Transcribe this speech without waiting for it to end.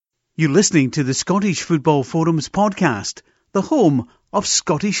You're listening to the Scottish Football Forums podcast, the home of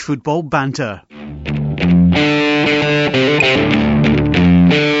Scottish football banter.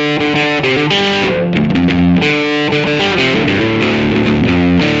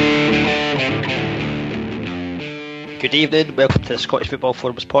 Good evening, welcome to the Scottish Football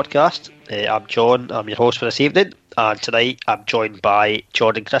Forums podcast. I'm John, I'm your host for this evening, and tonight I'm joined by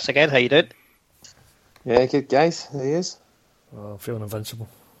John and Chris again. How you doing? Yeah, good guys. How he is? Oh, I'm feeling invincible.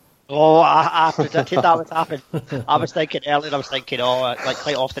 Oh, I predicted that would happen. I was thinking earlier, like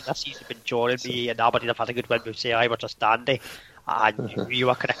quite often this season when John and me and Aberdeen have had a good win, we'd say, we're just dandy. And you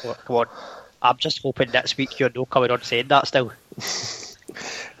were kind of, come on. I'm just hoping next week you're not coming on saying that still.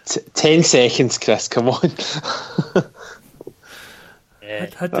 10 seconds, Chris, come on.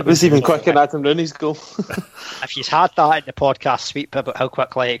 That was even quicker than Adam Rooney's goal. If you've had that in the podcast sweep about how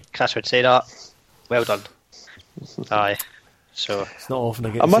quickly Chris would say that, well done. Aye. So it's not often I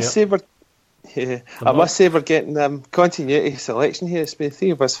get I must say we're getting continuity selection here. It's been three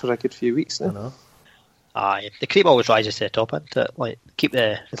of us for a good few weeks now. I know. Aye, the cream always rises to the top end. Like keep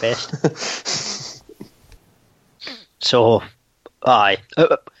the best. So, aye.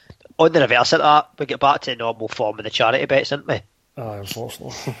 On the reverse of that, we get back to the normal form of the charity bets, didn't we? Aye,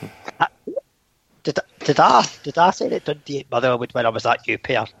 unfortunately. Did I say that Dundee Mother would win, or was that you,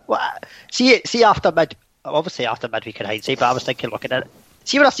 Pear? What? See after midweek in hindsight, but I was thinking, looking at it.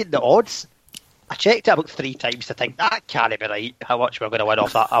 See when I seen the odds, I checked it about 3 times to think that can't be right. How much we're going to win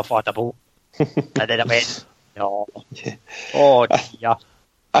off that double, and then I went, no. Yeah. Oh dear.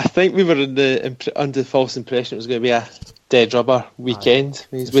 I think we were under the false impression it was going to be a dead rubber weekend.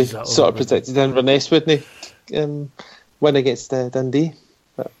 We sort of predicted Inverness, wouldn't he? Win against Dundee.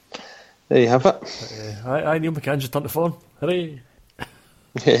 But there you have it. Aye, Neil McCann just turned the phone. Hooray!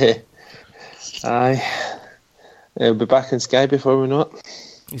 Aye. He'll be back in Sky before we know it.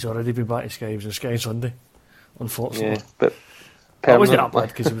 He's already been back to Sky. He was in Sky Sunday, unfortunately. Yeah, but that wasn't that bad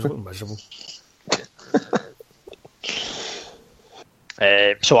because he was looking miserable.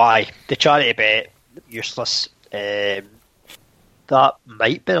 So the charity bet, useless. That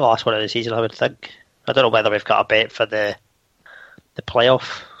might be the last one of the season, I would think. I don't know whether we've got a bet for the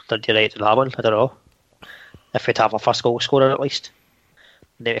playoff, Dundee United and Hamilton. I don't know. If we'd have a first goal scorer at least.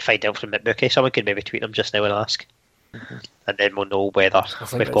 Maybe find out from McBookie. Someone can maybe tweet them just now and ask. Mm-hmm. And then we'll know whether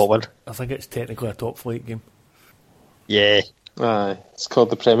we've got one. I think it's technically a top flight game. Yeah. Aye, it's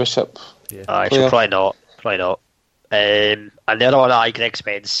called the Premiership. Yeah. Aye, so probably not. And the other one, Greg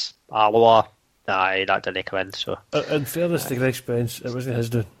Spence, Alloa. Aye, that didn't come in. So, in fairness to Greg Spence, it wasn't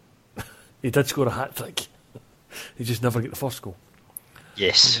his doing. He did score a hat trick. He just never got the first goal.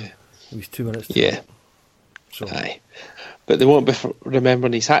 Yes. It was 2 minutes. Yeah. So. Aye. But they won't be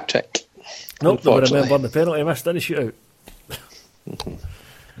remembering his hat trick. Nope, they will remember the penalty he missed in the shootout.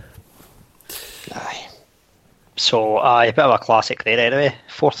 Aye. So, a bit of a classic there anyway.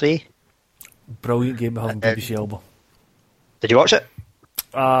 4-3. Brilliant game behind BBC Alba. Did you watch it?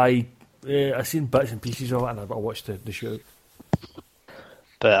 I seen bits and pieces of it, and I watched the shootout.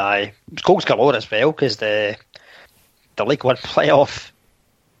 But goals galore as well, because the League One playoff,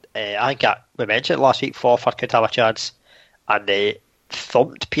 I think we mentioned it last week, Forfar could have a chance, and they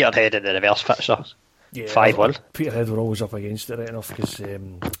thumped Peterhead in the reverse fixture, 5-1. Peterhead were always up against it right enough, because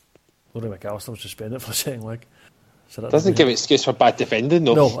Laurie McAllister was suspended for the second leg. So that doesn't give an excuse for bad defending,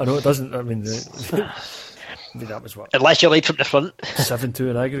 though. No, I know it doesn't. I mean, that was what? Unless you lead from the front.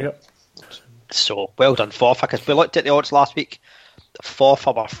 7-2 in aggregate. So, well done, Forfar, because we looked at the odds last week.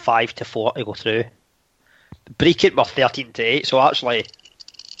 Forfar were 5-4 to go through. Brecon were 13-8, so actually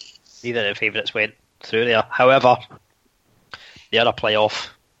neither of the favourites went through there. However, the other playoff,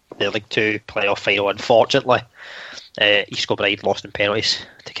 the League 2 playoff final, unfortunately, East Kilbride lost in penalties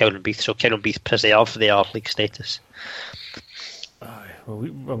to Cowdenbeath, so Cowdenbeath preserve their league status. Aye, well,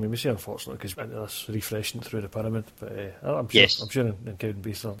 we say unfortunately because that's refreshing through the pyramid, but I'm sure in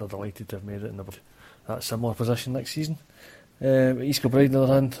Cowdenbeath they're delighted to have made it in that similar position next season. East Kilbride, on the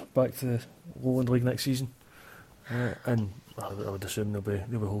other hand, back to the Lowland League next season, and I would assume they'll be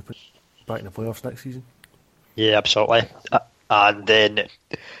hoping back in the playoffs next season. Yeah, absolutely. And then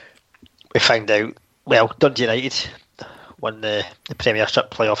we find out, Dundee United won the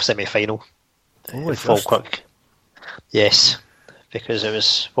Premiership playoff semi-final. Falkirk. Yes, because it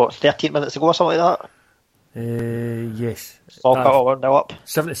was 13 minutes ago or something like that. Yes. Falkirk were now up.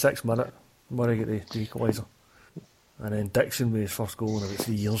 76 minute. Murray got the equaliser. And then Dixon with his first goal in about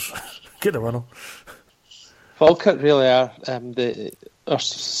 3 years. Get the winner. Falkirk really are our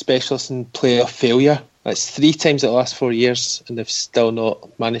specialists in playoff failure. It's 3 times in the last 4 years, and they've still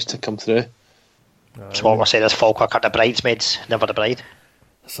not managed to come through. So what we're saying is Falkirk are the bridesmaids, never the bride.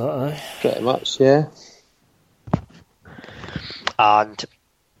 That's that, aye. Pretty much, yeah. And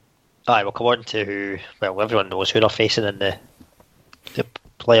we'll come on to who. Well, everyone knows who they're facing in the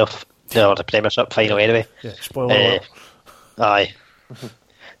playoff or the Premiership final anyway. Yeah, spoiler alert. Aye.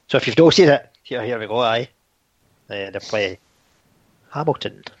 So if you've not seen it, here we go. Aye, they play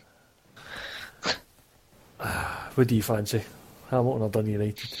Hamilton. What do you fancy, Hamilton or Dundee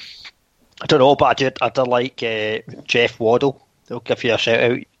United? I don't know, but I do like Jeff Waddle. I'll give you a shout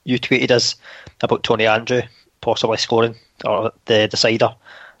out. You tweeted us about Tony Andrew possibly scoring or the decider,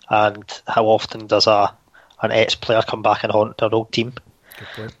 and how often does an ex-player come back and haunt their old team?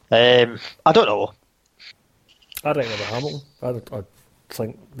 Good point. I don't know. I reckon about Hamilton. I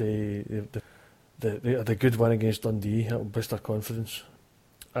think the good win against Dundee, it'll boost their confidence,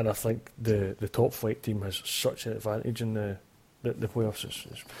 and I think the top flight team has such an advantage in the playoffs.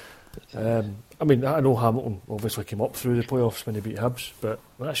 I mean, I know Hamilton obviously came up through the playoffs when they beat Hibs, but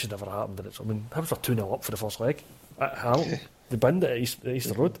that should never happen. Hibs were 2-0 up for the first leg at Hamilton. They binned it at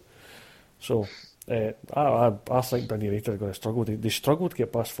Easter Road. So I think Dundee United are going to struggle. They struggled to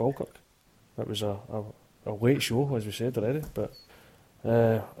get past Falkirk. It was a late show, as we said already, but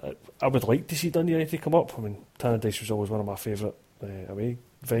I would like to see Dundee United come up. I mean, Tannadice was always one of my favourite away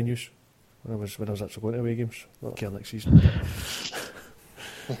venues when I was actually going to away games. Not care next season.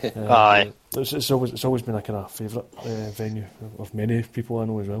 Aye. It's always been a kind of favourite venue of many people I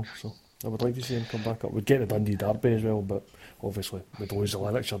know as well. So I would like to see him come back up. We'd get the Dundee derby as well, but obviously we'd lose the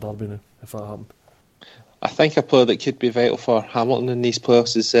Lanarkshire derby now if that happened. I think a player that could be vital for Hamilton in these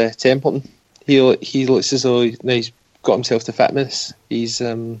playoffs is Templeton. He looks as though he's got himself to fitness. He's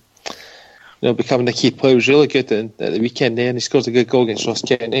becoming a key player. He was really good at the weekend there, and he scores a good goal against Ross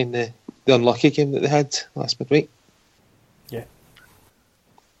County in the unlucky game that they had last midweek. Yeah.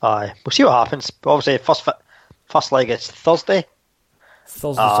 Aye, we'll see what happens. Obviously, first leg is Thursday.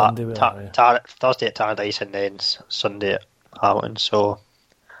 Sunday. Thursday at Tannadice and then Sunday at Hamilton. So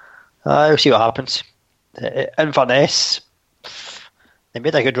we'll see what happens. Inverness, they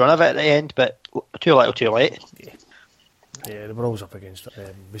made a good run of it at the end, but too little, too late. Yeah, they were always up against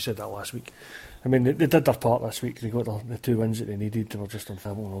it. We said that last week. I mean, they did their part last week. They got the 2 wins that they needed. They were just on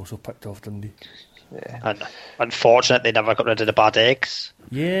Hamilton, also picked off Dundee. Yeah. And unfortunate they never got rid of the bad eggs.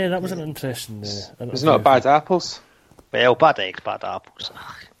 Yeah, that was an interesting. It's not bad apples. Well, bad eggs, bad apples.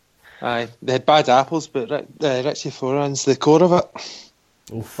 Aye, they had bad apples, but Richie Foran's the core of it.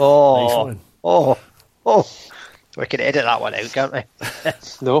 Oof, oh, nice oh! We can edit that one out, can't we?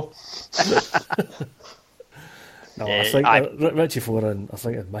 No. No, I think Richie Foran,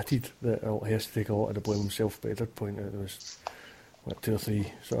 admitted that he has to take a lot of the blame himself, but he did point out there was 2 or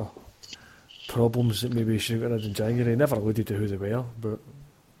 3 sort of problems that maybe he should have got rid in January. He never alluded to who they were, but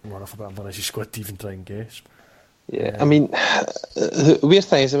enough about Inverness squad to even try and guess. Yeah, I mean, the weird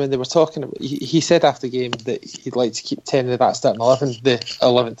thing is, they were talking about, he said after the game that he'd like to keep 10 of that starting 11. The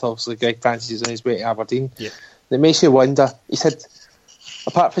 11th, obviously, Greg Francis is on his way to Aberdeen. Yeah. It makes you wonder. He said,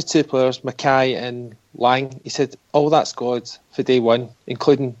 apart from 2 players, Mackay and Lang, he said all that squad for day one,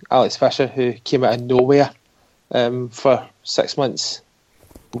 including Alex Fisher, who came out of nowhere for 6 months.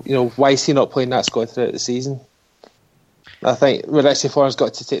 Why is he not playing that squad throughout the season? I think Richie Foran's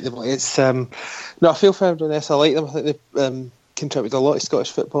got to take the blame. I feel for Inverness. I like them. I think they've contributed a lot to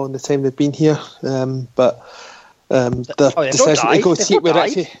Scottish football in the time they've been here. But the decision to go cheap with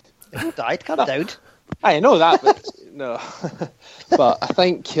Richie. They died. Calm down. I know that, but no. But I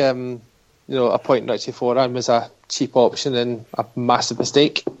think appointing Richie Foran was a cheap option and a massive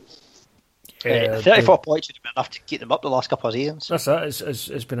mistake. 34 points would have been enough to keep them up the last couple of seasons. That's it.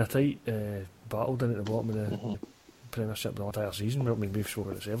 It's been a tight battle down at the bottom of the Premiership the entire season. I mean, we've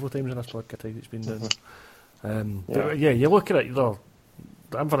spoken about it several times in this podcast. It's been down there. But you look at it.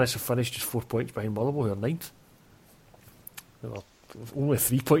 Inverness have finished just 4 points behind Motherwell, who are 9th. They were only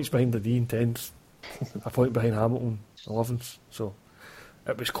 3 points behind the D in 10th, a point behind Hamilton, 11th. So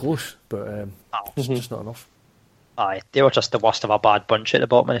it was close, but it's just not enough. Aye, they were just the worst of a bad bunch at the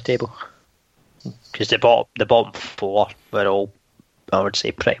bottom of the table. Because the bottom 4 were all, I would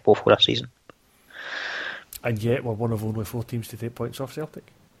say, pretty poor for this season. And yet we're one of only 4 teams to take points off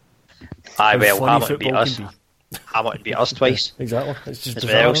Celtic. Aye, well, Hamilton beat us. Hamilton beat us twice. Exactly. It's just as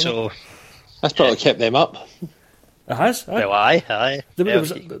bizarre, well, so that's probably kept them up. It has. Well, aye. They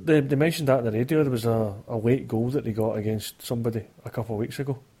mentioned that on the radio. There was a late goal that they got against somebody a couple of weeks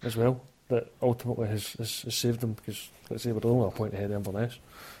ago as well that ultimately has saved them, because, let's say, we're only a point ahead of Inverness.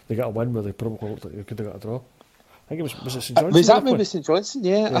 They got a win where they probably looked like they could have got a draw. I think was it St Johnstone? Was that maybe St Johnstone?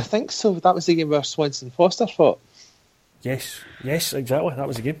 Yeah, I think so. That was the game where Swanson Foster fought. Yes, exactly. That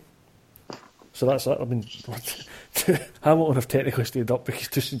was the game. So that's it. I mean, Hamilton have technically stayed up because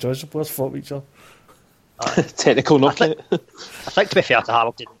two St John's players fought with each other. Technical knockout. I think to be fair to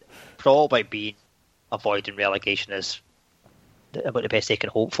Hamilton, probably being avoiding relegation is about the best they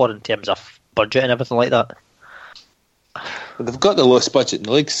can hope for in terms of budget and everything like that. Well, they've got the lowest budget in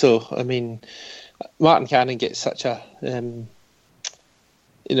the league, so I mean, Martin Cannon gets such a a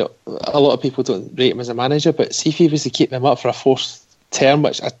lot of people don't rate him as a manager, but see if he was to keep them up for a fourth term,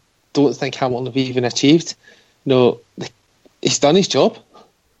 which I don't think Hamilton have even achieved. He's done his job.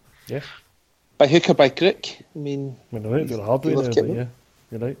 Yeah. By hook or by crook. I mean, they're right, the hard way now, but yeah,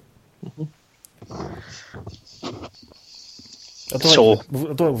 you're right. Mm-hmm. I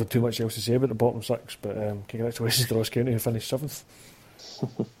don't have too much else to say about the bottom six, but congratulations to Ross County who finished 7th.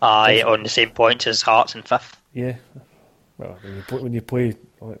 Aye, on the same points as Hearts in 5th. Yeah. Well, when you play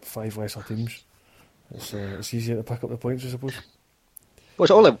like 5 lesser teams, it's easier to pick up the points, I suppose. Well,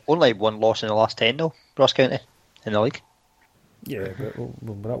 it's only one loss in the last 10 though, Ross County in the league. Yeah, but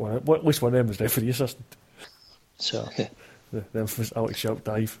that one, at least one of them was referee assistant. So the infamous Alex Sharp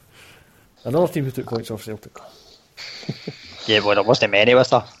dive. Another team who took points off Celtic. Yeah, well, there wasn't many, was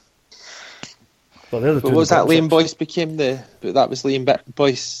there? But what was that? Liam Boyce became that was Liam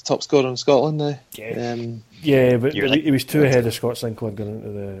Boyce top scorer in Scotland now. Yeah, but he was 2 ahead of Scott Sinclair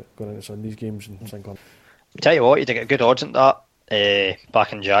going into Sunday's games in Sinclair. Tell you what, you did get good odds in that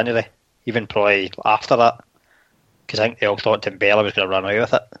back in January, even probably after that, because I think they all thought Dembele was going to run away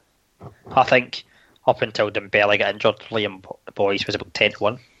with it. I think up until Dembele got injured, Liam Boyce was about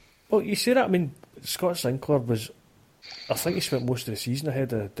 10-1. Well, you see that? I mean, Scott Sinclair was. I think he spent most of the season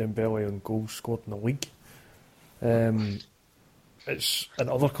ahead of Dembele on goals scored in the league. It's in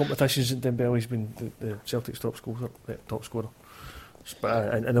other competitions that Dembele's been the Celtic's top scorer. But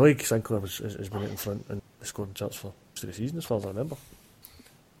in the league, Sinclair has been out in front and scoring charts for most of the season, as far as I remember.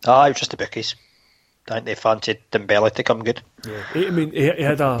 It was just the bookies. I think they fancied Dembele to come good. Yeah, I mean, he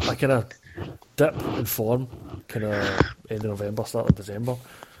had a kind of dip in form, kind of end of November, start of December.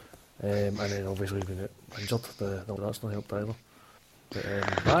 And then obviously been injured, that's not helped either. But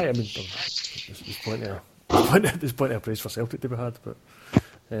I mean, there's plenty of praise for Celtic to be had, but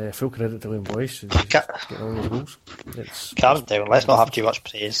full credit to Liam Boyce and getting all those goals. Calm down, let's not have too much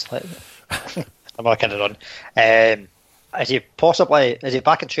praise. I'm not kidding on. Is he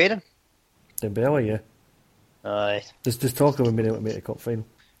back in training? Dembele, yeah. Aye. There's talk of him being able to make a cup final.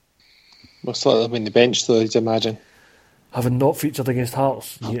 Most likely on the bench though, you'd imagine. Having not featured against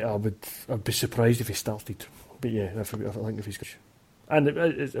Hearts, yeah, I'd be surprised if he started. But yeah, I think if he's good. And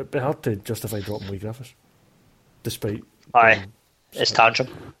it'd be hard to justify dropping Lee Griffiths, despite it's tantrum.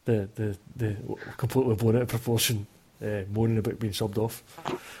 The completely blown out of proportion, moaning about being subbed off.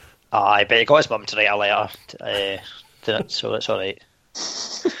 Aye, but he got his mum to write a letter, so it's all right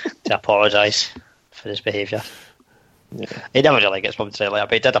to apologise for his behaviour. Yeah. He never really gets mum to write a letter,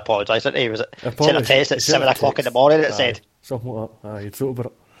 but he did apologise, didn't he? Was it sent a text at 7 o'clock in the morning? It said something like that. He thought about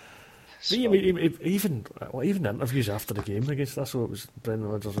it. So, even interviews after the game against us, so it was Brendan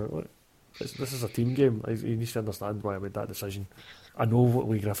Rodgers. This is a team game. He needs to understand why I made that decision. I know what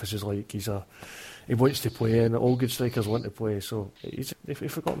Lee Griffiths is like. He wants to play, and all good strikers want to play. So he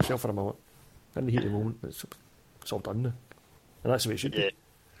forgot himself for a moment. In the heat of the moment, it's all done now, and that's the way it should be.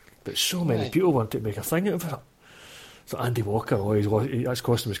 But so many people want to make a thing out of it. So Andy Walker, that's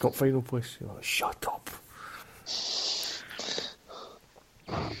cost him his cup final place. Shut up.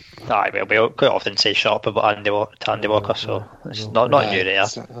 Aye, well, we quite often say shut up about Andy Walker, so it's not new there.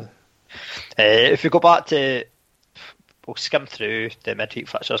 If we go back to, we'll skim through the midweek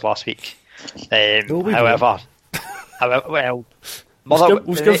fixtures last week. However, we'll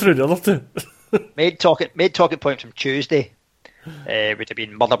skim through the other two. made talking points from Tuesday would have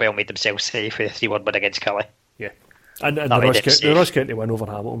been Motherwell made themselves safe with a 3-1 win against Killie. Yeah, and the Ross County win over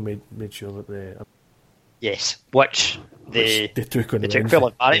Hamilton made sure that they. Yes, which they took full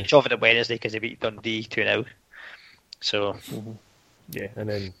advantage of it on Wednesday because they beat Dundee 2-0. So, yeah, and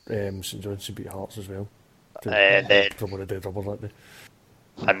then St Johnstone beat Hearts as well. And then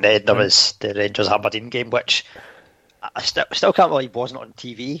there was the Rangers Aberdeen game, which I still can't believe wasn't on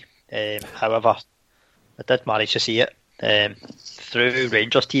TV. However, I did manage to see it through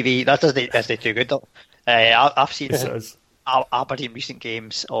Rangers TV. That isn't too good though. I've seen Aberdeen recent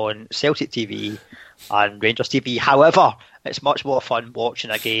games on Celtic TV and Rangers TV. However, it's much more fun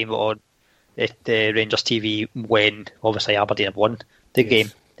watching a game on the Rangers TV when obviously Aberdeen have won the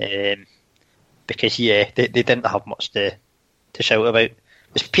game, because they didn't have much to shout about. It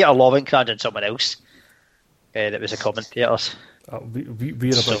was Peter Lovenkrands and someone else that was the commentators.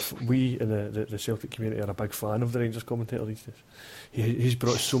 We in the Celtic community are a big fan of the Rangers commentator these days. He's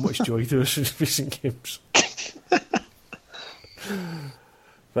brought so much joy to us in recent games.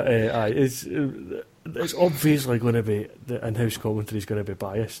 But it's obviously going to be, the in-house commentary is going to be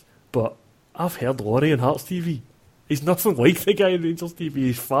biased. But I've heard Laurie on Hearts TV. He's nothing like the guy in Rangers TV.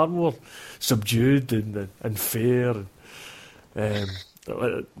 He's far more subdued and fair.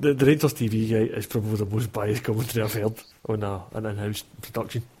 The Rangers TV guy is probably the most biased commentary I've heard on an in-house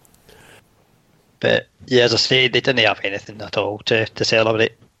production. But yeah, as I say, they didn't have anything at all to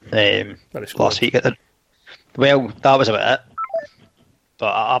celebrate last week. Well, that was about it.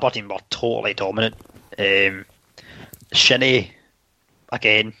 But Aberdeen were totally dominant. Shinnie,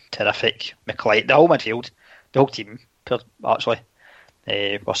 again, terrific. McLeod, the whole midfield, the whole team, actually,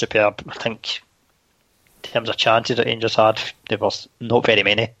 were superb. I think in terms of chances that Rangers had, there was not very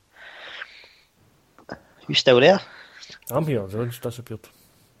many. You still there? I'm here, John's disappeared.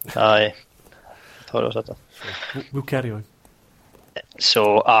 Aye. Thought it was so we'll carry on.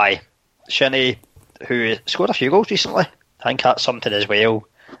 So, Shinnie, who scored a few goals recently, I think that's something as well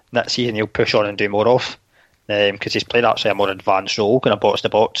that season he'll push on and do more of, because he's playing actually a more advanced role, kind of box to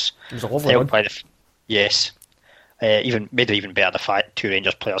box. It was a lovely one. Yes. Even made it even better the fact two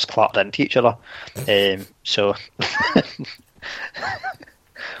Rangers players clapped into each other. So,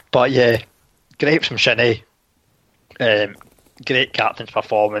 but yeah, great from Shinnie. Great captain's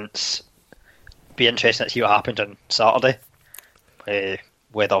performance. Be interesting to see what happens on Saturday.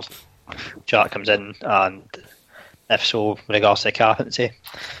 Whether Jack comes in, and if so, with regards to the captaincy,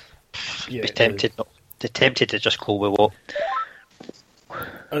 be tempted to just go with what.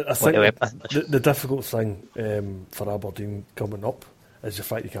 I think the difficult thing for Aberdeen coming up is the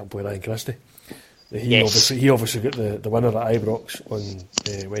fact you can't play Ryan Christie. He obviously got the winner at Ibrox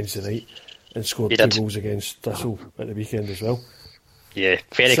on Wednesday night and scored 2 goals against Thistle at the weekend as well. Yeah,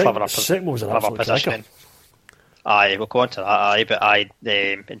 very clever positioning. Aye, we'll go on to that. But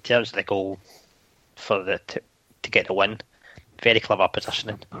in terms of the goal for to get the win, very clever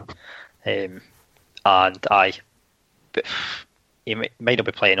positioning. And but he might not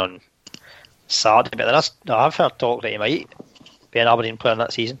be playing on Saturday, but I've heard talk that he might be an Aberdeen player in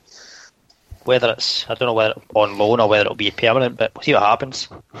that season. I don't know whether on loan or whether it'll be permanent, but we'll see what happens.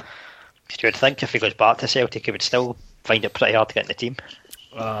 You would think if he goes back to Celtic, he would still find it pretty hard to get in the team.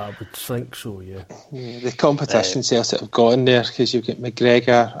 I would think so, yeah. The competition Celtic have got in there, because you've got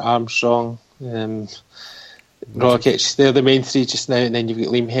McGregor, Armstrong, Rogic, they're the main three just now, and then you've got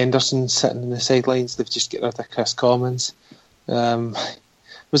Liam Henderson sitting on the sidelines. They've just got rid of Chris Commons.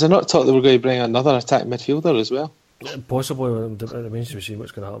 Was there not talk they were going to bring another attacking midfielder as well? Possibly. It remains to be seen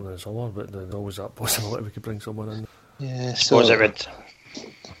what's going to happen in the summer, but there's always that possibility we could bring someone in. Yeah, so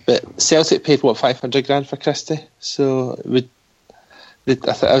but Celtic paid $500,000 for Christie, so I would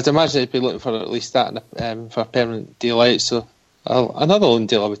imagine they'd be looking for at least that for a permanent deal out. So another loan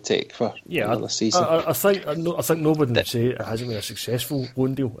deal I would take for another season. I think nobody would say it hasn't been a successful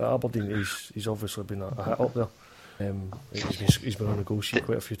loan deal at Aberdeen. He's obviously been a hit up there. He's been on the goal sheet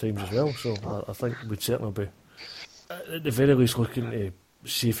quite a few times as well. So I think we'd certainly be at the very least looking to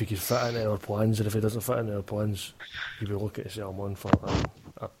see if he could fit into our plans, and if he doesn't fit into our plans, he'd be looking to sell him on for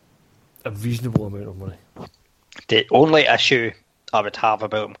a reasonable amount of money. The only issue I would have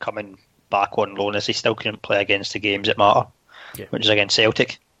about him coming back on loan is he still couldn't play against the games that matter, which is against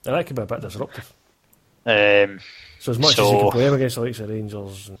Celtic. And that could be a bit disruptive. So as much as you can play him against the likes of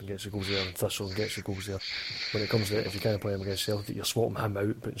Rangers and gets the goals there, and Thistle and gets the goals there, when it comes to it, if you can't play him against Celtic, you're swapping him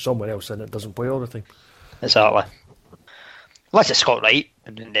out, putting someone else in that doesn't play all the time. Exactly. Unless it's Scott Wright,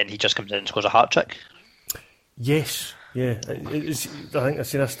 and then he just comes in and scores a hat-trick. Yes, yeah. I think I've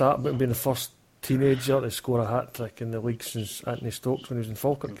seen a stat about him being the first teenager to score a hat-trick in the league since Anthony Stokes when he was in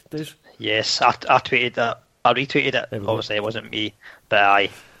Falkirk days. Yes, I tweeted that. I retweeted it. Obviously, it wasn't me, but aye.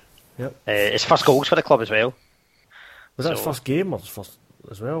 Yep. His first goals for the club as well. Was that his first game or his first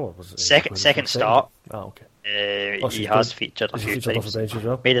as well? Or was it second start. Okay. He has featured a few times. As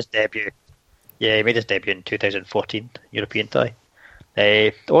well? Made his debut. Yeah, he made his debut in 2014 European tie.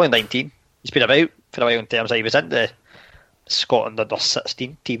 Only 19. He's been about for a while in terms of he was in the Scotland under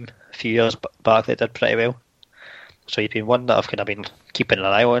 16 team a few years back that did pretty well. So he's been one that I've kind of been keeping an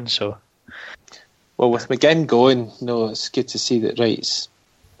eye on. So, well, with McGinn going, it's good to see that Wright's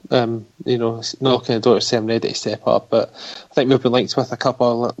knocking the door to say I'm ready to step up. But I think we've been linked with a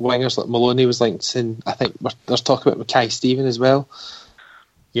couple of wingers, like Maloney was linked, and I think there's talk about Mackay Stephen as well.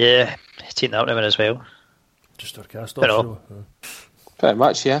 Yeah, he's seen that one as well. Just our cast off. Pretty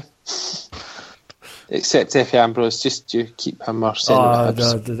much, yeah. except Effie Ambrose, just you keep him or send him to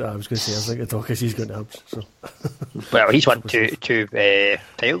Hibs. I was going to say, I was thinking Dockers, he's going to Hibs. So. Well, he's won two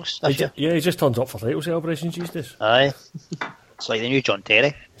titles this year. Yeah, he just turns up for title celebrations these days. Aye. It's like the new John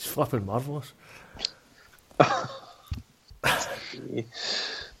Terry. He's flipping marvellous.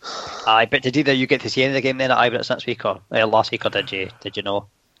 Aye, but did either you get to see any of the game then at Ibrox this week or last week, or did you know?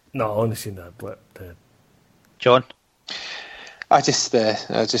 No, I only seen that blip. John? I just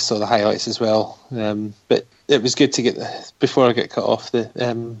saw the highlights as well, but it was good to get before I get cut off it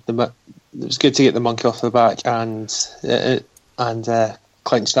was good to get the monkey off the back and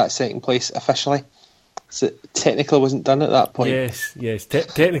clinch that second place officially. So technically wasn't done at that point. Yes.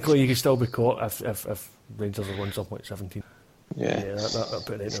 Technically, you can still be caught if Rangers have won something like 17. Yeah, that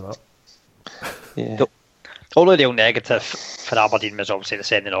put an end to that. Yeah. The only real negative for Aberdeen was obviously the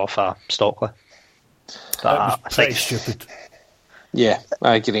sending off Stockley. That was pretty stupid. Yeah,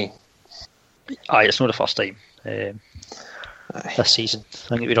 I agree. Aye, it's not the first time this season.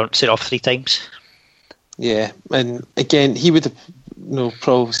 I think we don't set off 3 times. Yeah, and again, he would have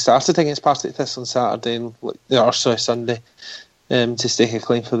probably started against Partick Thistle on Saturday or Sunday to stake a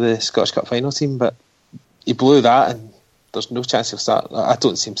claim for the Scottish Cup final team, but he blew that, and there's no chance he'll start. I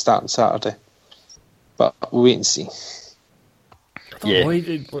don't see him starting Saturday, but we'll wait and see. Yeah,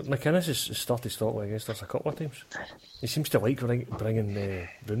 McInnes has started Stockley against us a couple of times. He seems to like bringing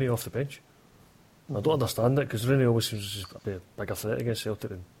Rooney off the bench. I don't understand it, because Rooney always seems to be a bigger threat against Celtic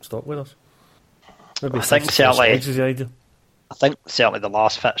than Stockley does. Maybe I think certainly the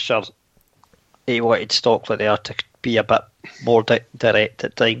last fixture he wanted Stockley there to be a bit more direct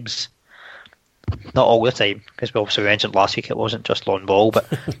at times. Not all the time, because we obviously mentioned last week it wasn't just long ball, but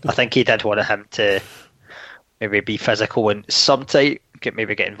I think he did want him to maybe be physical and sometimes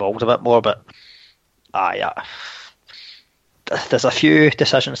maybe get involved a bit more, but there's a few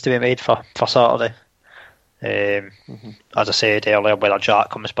decisions to be made for Saturday. As I said earlier, whether Jack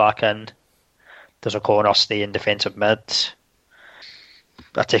comes back in, does O'Connor stay in defensive mid?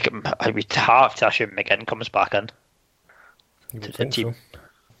 I take it we'd have to assume McGinn comes back in to the team. So.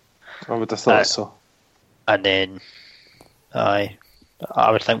 I would have thought so. And then, I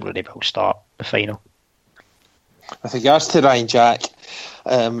would think Rooney will start the final. With regards to Ryan Jack,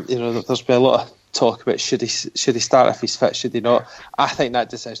 there's been a lot of talk about should he start if he's fit, should he not. I think that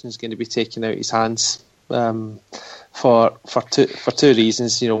decision is going to be taken out of his hands for two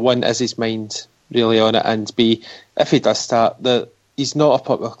reasons. One, is his mind really on it, and B, if he does start, he's not a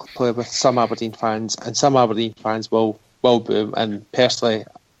popular player with some Aberdeen fans, and some Aberdeen fans will boo him, and personally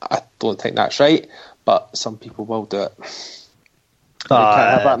I don't think that's right, but some people will do it. You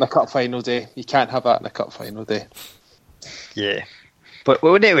can't have that in a cup final day. Yeah, but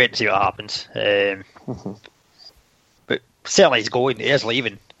we'll need to wait and see what happens. But certainly he's going. He is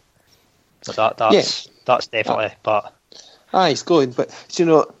leaving. So that's definitely. But he's going. But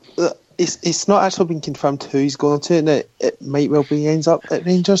it's not actually been confirmed who he's going to, and it might well be he ends up at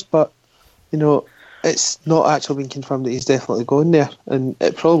Rangers. But it's not actually been confirmed that he's definitely going there, and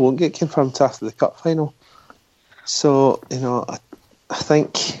it probably won't get confirmed after the cup final. So I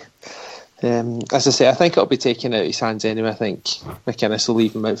think, as I say, I think it'll be taken out of his hands anyway. I think McInnes will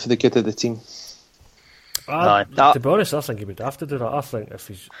leave him out for the good of the team. To be honest, I think he would have to do that. I think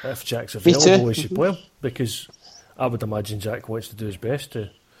if Jack's available, he should play him, because I would imagine Jack wants to do his best to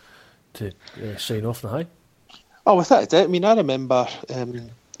sign off the high. Oh, without a doubt. I mean, I remember,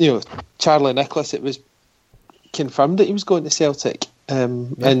 Charlie Nicholas. It was confirmed that he was going to Celtic,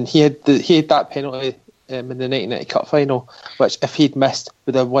 and he had that penalty in the 1990 Cup final, which if he'd missed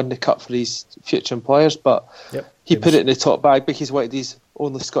would have won the cup for his future employers, but he put it in the top bag because he wanted his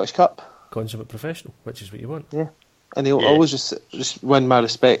only Scottish Cup. Consummate professional, which is what you want. Yeah, and he'll always just win my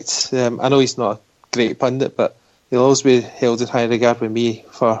respect. I know he's not a great pundit, but he'll always be held in high regard with me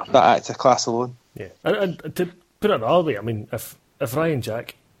for that act of class alone. Yeah, and to put it another way, I mean, if Ryan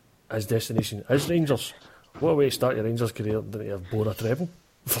Jack, his destination is Rangers, what a way to start your Rangers career than to have blown a treble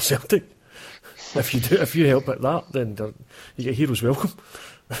for Celtic. If you help at that, then you get heroes welcome.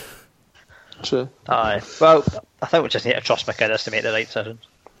 True. Aye. Well, I think we just need to trust McInnes to make the right decision.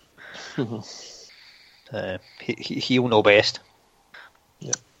 He'll know best.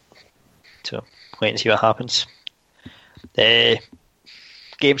 Yeah. So wait and see what happens.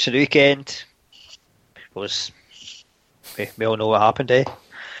 Games for the weekend. Was we all know what happened, eh?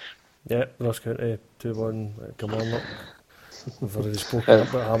 Yeah, Ross County 2-1 Kilmarnock. We've already spoken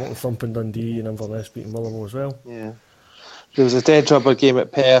about Hamilton thumping Dundee and Inverness beating Motherwell as well. Yeah. There was a dead rubber game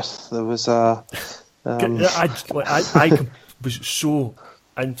at Perth. There was a. I was so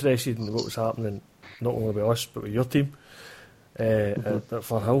interested in what was happening, not only with us but with your team. at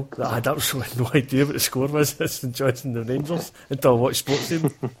Firhill that I had absolutely no idea what the score was. It's St Johnstone and the Rangers until I watched Sports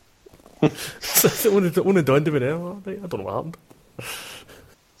Team. It only dawned on me there. I don't know what happened.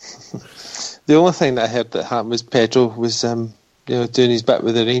 The only thing that I heard that happened was Pedro was doing his bit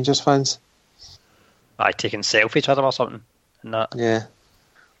with the Rangers fans. Taking selfies with them or something. And that.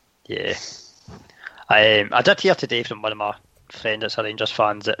 Yeah. I did hear today from one of my friends that's a Rangers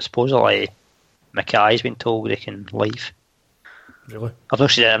fans that supposedly Mackay's been told they can leave. Really? I've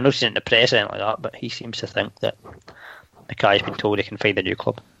not seen it in the press or anything like that, but he seems to think that Mackay's been told they can find a new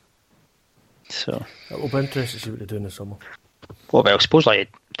club. So it will be interesting to see what they do in the summer. Well, supposedly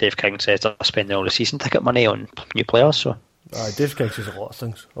Dave King says they're spending all the season ticket money on new players. So Dave King says a lot of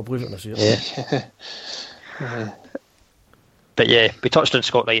things. I'll believe it when I see it. Yeah. But yeah, we touched on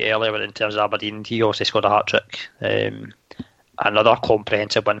Scott Wright earlier in terms of Aberdeen. He obviously scored a hat-trick. Another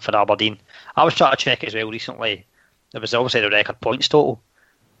comprehensive win for Aberdeen. I was trying to check as well recently. There was obviously the record points total.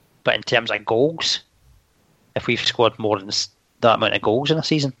 But in terms of goals, if we've scored more than that amount of goals in a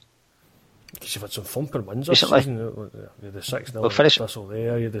season. Because you've had some thumping wins this season. You had the 6-0 at Thistle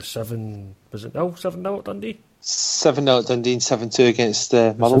there. You had the 7... Was it 7-0 at Dundee? 7-0 at Dundee and 7-2 against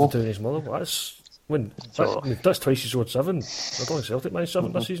Motherwell. 7-2 against Motherwell. That's twice you scored 7. I don't think Celtic managed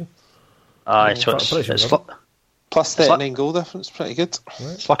 7 this season. So it's plus 39 goal difference, pretty good.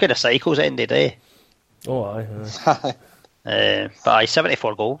 Right. It's lucky the cycles at the end of the day. Oh, aye. But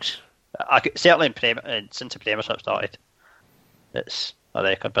 74 goals. Certainly since the Premiership started, it's a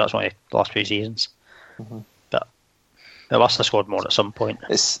record, but that's only the last 2 seasons. Mm-hmm. But they must have scored more at some point.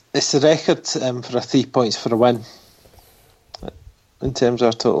 It's the record for 3 points for a win in terms of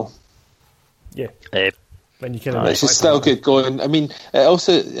our total. Yeah. When you it's still good going. I mean, it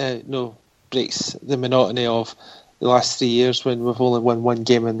also breaks the monotony of the last 3 years when we've only won one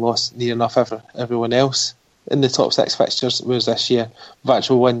game and lost near enough everyone else in the top 6 fixtures, whereas this year we've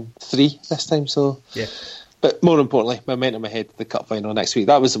actually won 3 this time. So, yeah. But more importantly, momentum ahead of the cup final next week.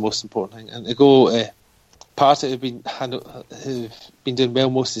 That was the most important thing. And to go Partick who've been doing well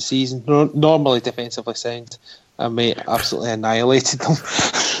most of the season, normally defensively sound, and we absolutely annihilated them.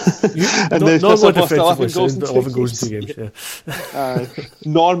 Normally defensively sound, but 11 goals in 2 games. Yeah.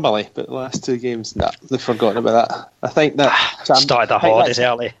 Normally, but the last 2 games, they've forgotten about that. I think that started the holidays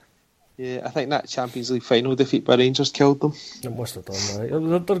early. Yeah, I think that Champions League final defeat by Rangers killed them. It must have done, right?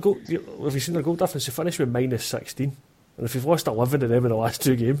 Have you seen their goal difference? They finished with -16. And if you've lost 11 of them in the last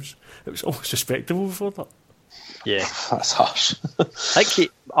 2 games, it was almost respectable before that. Yeah. That's harsh. I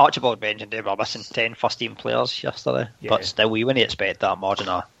think Archibald mentioned they were missing 10 first-team players yesterday, but still we wouldn't expect that margin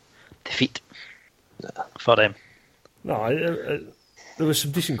of defeat for them. No, there was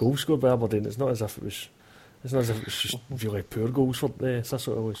some decent goals scored by Aberdeen. It's not as if it was just really poor goals for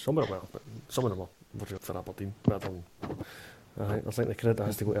Thistle. Some of them were for Aberdeen. I think the credit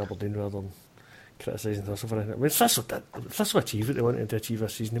has to go to Aberdeen rather than criticising Thistle for anything. I mean, Thistle achieved what they wanted to achieve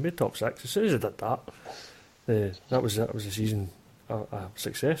this season. They made top 6. As soon as they did that, that was the season a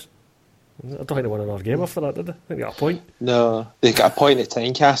success. I don't think they won another game after that, did they? I think they got a point. No, they got a point at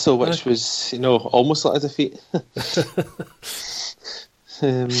Tynecastle, which was almost like a defeat.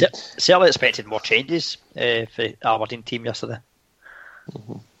 Certainly expected more changes for the Aberdeen team yesterday.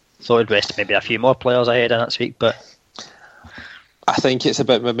 Mm-hmm. So I'd rest maybe a few more players ahead in next week, but I think it's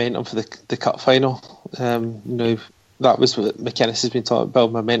about momentum for the cup final. That was what McInnes has been talking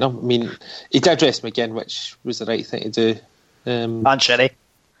about, momentum. I mean, he did rest McGinn, which was the right thing to do. And Sherry.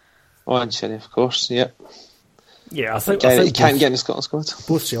 And Sherry, of course, yep. Yeah, I think he can't get in the Scotland squad.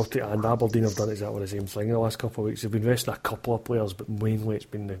 Both Celtic and Aberdeen have done exactly the same thing in the last couple of weeks. They've been resting a couple of players, but mainly it's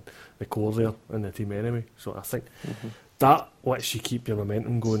been the core there in the team anyway. So I think that lets you keep your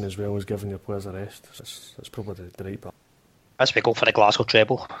momentum going as well as giving your players a rest. That's probably the right part. As we go for the Glasgow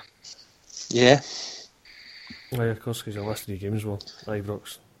treble. Yeah. Yeah, of course, because your last 3 games were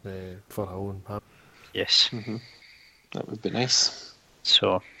Ibrox, Firhill and Ham. Yes. Mm-hmm. That would be nice.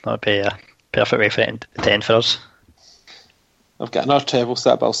 So that would be a perfect way for it to end for us. I've got another treble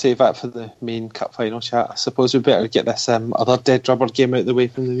set, but I'll save that for the main cup final chat. I suppose we better get this other dead rubber game out of the way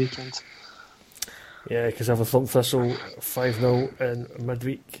from the weekend. Yeah, because I've a thumped Thistle 5-0 in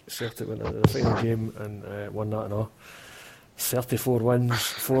midweek. Celtic went into the final game and won that and all. 34 wins,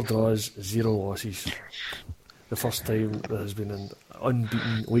 4 draws, 0 losses. The first time there has been an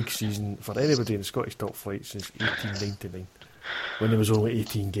unbeaten league season for anybody in the Scottish top flight since 1899, when there was only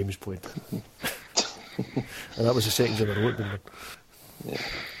 18 games played. And that was the second in a row it been. Yeah.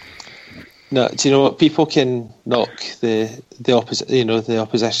 No, do you know what? People can knock the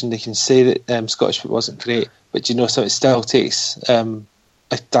opposition. They can say that Scottish football wasn't great, but do you know something? It still takes a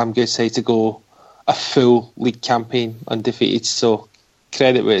damn good side to go a full league campaign undefeated. So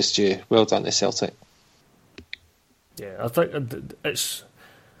credit where it's due. Well done to Celtic. Yeah, I think it's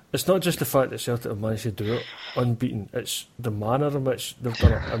not just the fact that Celtic have managed to do it unbeaten, it's the manner in which they've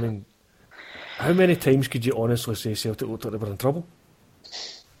done it. I mean, how many times could you honestly say Celtic looked like they were in trouble?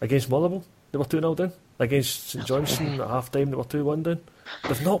 Against Motherwell, they were 2-0 down. Against St Johnstone at half time, they were 2-1 down.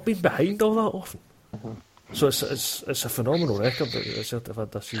 They've not been behind all that often. So it's a phenomenal record that Celtic have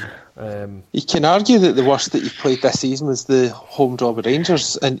had this season. You can argue that the worst that you've played this season was the home draw with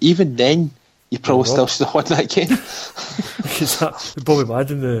Rangers, and even then, you probably still should have won that game. Because Bobby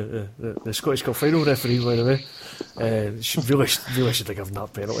Madden, the Scottish Cup final referee, by the way, really should have given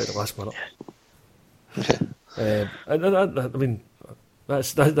that penalty at the last minute. I mean,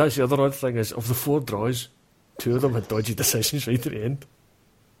 that's the other odd thing is, of the 4 draws, 2 of them had dodgy decisions right at the end.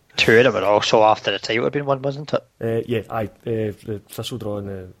 2 of them were also after the title had been won, wasn't it? The Thistle draw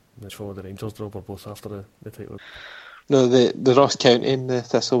and the Rangers draw were both after the title. No, the Ross County and the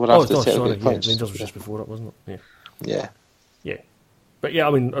Thistle were after the title. Rangers was just before it, wasn't it? Yeah. But yeah,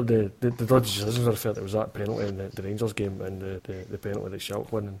 I mean, the dodgy decisions are fair. It was that penalty in the Rangers game and the penalty that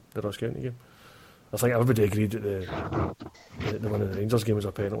Schalke won in the Ross County game. I think everybody agreed that the one in the Rangers game was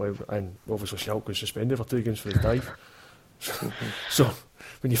a penalty, and obviously Schalke was suspended for 2 games for his dive. So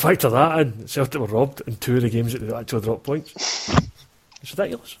when you factor that in, Celtic were robbed in 2 of the games that they actually dropped points. It's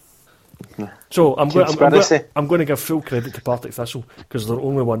ridiculous. So I'm going to give full credit to Partick Thistle, because they're the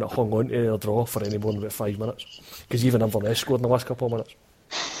only one that hung on to their draw for any more than about 5 minutes, because even Inverness scored in the last couple of minutes.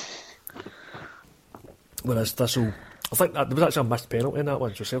 Whereas Thistle, I think that there was actually a missed penalty in that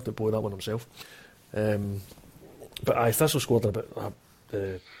one, so Celtic blew that one himself. But Thistle scored about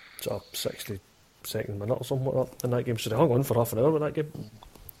the sort of 62nd minute or something like that in that game, so they hung on for half an hour with that game.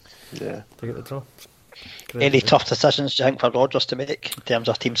 Yeah, to get the draw. Any tough decisions do you think for Rodgers to make in terms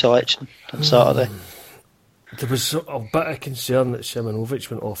of team selection on Saturday? There was a bit of concern that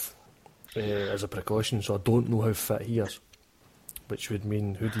Simonovic went off as a precaution, so I don't know how fit he is, which would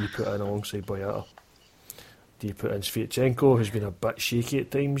mean, who do you put in alongside Boyata? Do you put in Sviatchenko, who's been a bit shaky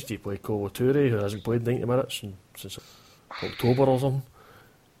at times? Do you play Kolo Toure, who hasn't played 90 minutes since October or something?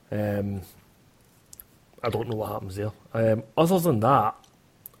 I don't know what happens there. Other than that,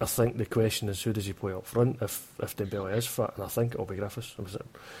 I think the question is, who does he play up front if Dembele is fit, and I think it'll be Griffiths.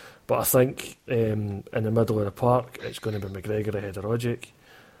 But I think in the middle of the park it's going to be McGregor ahead of Rogic.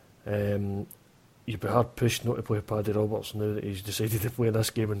 You'd be hard pushed not to play Paddy Roberts now that he's decided to play in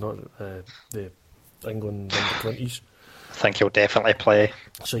this game and not the England under-20s. I think he'll definitely play.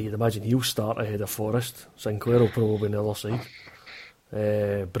 So you'd imagine he'll start ahead of Forrest. Sinclair will probably be on the other side.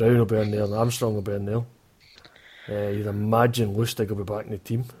 Brown will be in there and Armstrong will be in there. You'd imagine Lustig will be back in the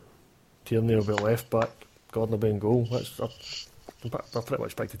team. Tierney will be left back. Gordon will be in goal. I'll pretty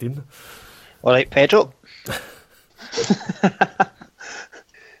much back the team now. Alright, Pedro.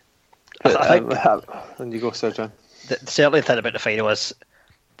 I think and you go, Sir John. Certainly the thing about the final is,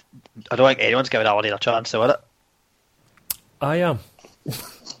 I don't think anyone's giving Aberdeen a chance to win it. I am.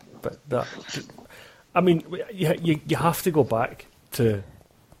 But that, I mean, you have to go back to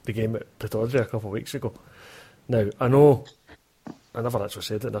the game at Pittodrie a couple of weeks ago. Now, I know I never actually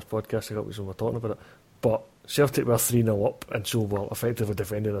said it in this podcast a couple of weeks when we were talking about it, but Celtic were 3-0 up and so were effectively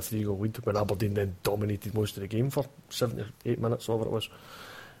defending a 3-goal lead when Aberdeen then dominated most of the game for 78 minutes, whatever it was.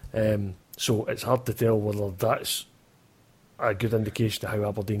 So it's hard to tell whether that's a good indication of how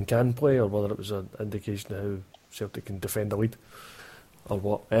Aberdeen can play or whether it was an indication of how Celtic can defend a lead or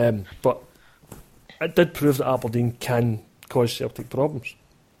what. But it did prove that Aberdeen can cause Celtic problems.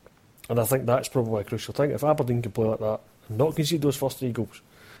 And I think that's probably a crucial thing. If Aberdeen can play like that and not concede those first 3 goals,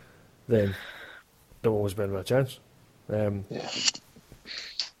 then they'll always be in with a chance. It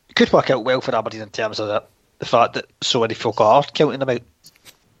could work out well for Aberdeen in terms of the fact that so many folk are counting them out.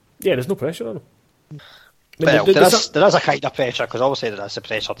 Yeah, there's no pressure on them. Well, there is a kind of pressure, because obviously there is a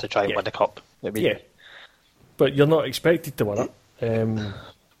pressure to try and win the cup. Yeah, but you're not expected to win it.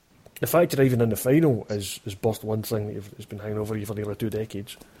 The fact you're even in the final is burst one thing that's been hanging over you for nearly 2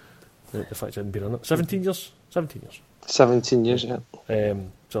 decades. The fact you haven't been in it. 17 years? 17 years. 17 years, yeah.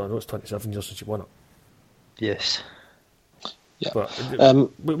 So I know it's 27 years since you won it. Yes. Yeah. But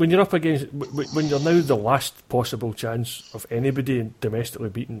when you're up against, when you're now the last possible chance of anybody domestically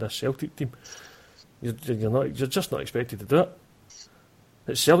beating this Celtic team, you're just not expected to do it.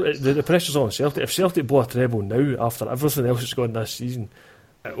 The pressure's on Celtic. If Celtic blow a treble now after everything else that's gone this season,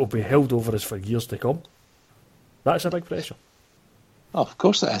 it will be held over us for years to come. That's a big pressure. Oh, of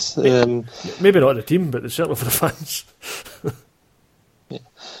course it is. Maybe not the team, but certainly for the fans.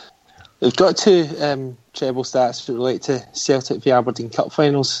 They've got to treble stats relate to Celtic v Aberdeen Cup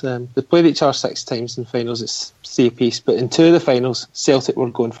finals. They played each other 6 times in finals. It's 3 apiece, but in 2 of the finals, Celtic were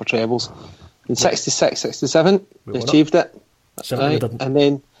going for trebles. In 66, 67, they achieved it. Right,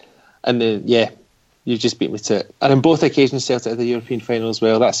 and then you just beat me to it. And on both occasions, Celtic had the European final as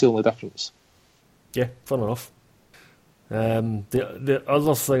well. That's the only difference. Yeah, fair enough. The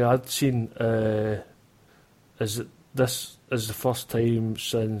other thing I'd seen is that this is the first time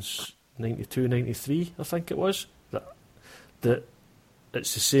since 92-93, I think it was, that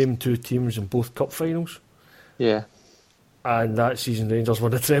it's the same 2 teams in both cup finals. Yeah. And that season Rangers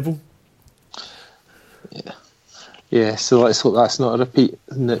won the treble. Yeah. Yeah, so let's hope that's not a repeat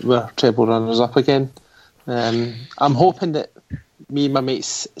and that we're treble runners up again. I'm hoping that me and my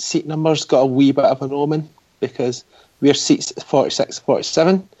mate's seat numbers got a wee bit of an omen, because we're seats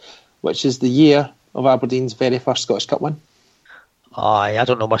 46-47, which is the year of Aberdeen's very first Scottish Cup win. Aye, I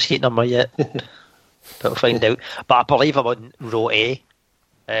don't know my seat number yet, but we'll find out. But I believe I'm on row A,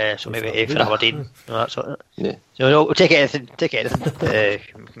 so maybe A for Aberdeen. That sort of. Yeah. So no, we'll take anything.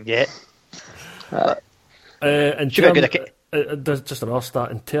 Yeah. Just another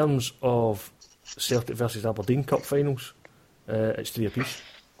stat, in terms of Celtic versus Aberdeen Cup finals, it's 3 apiece.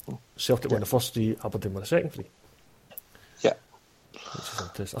 Celtic won the first 3, Aberdeen won the second 3. Yeah. Which is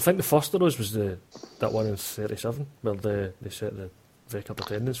interesting. I think the first of those was that one in 37, where they set the record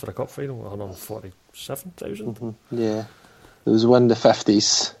attendance for a cup final, 147,000. Mm-hmm. Yeah. There was one in the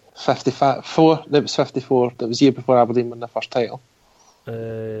 50s, 54. It was 54. That was the year before Aberdeen won their first title.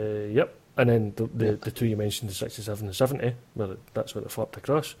 Yep. And then the 2 you mentioned, the 67 and 70, that's where it flipped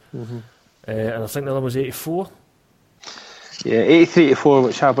across. Mm-hmm. And I think the other was 84. Yeah, 83-84,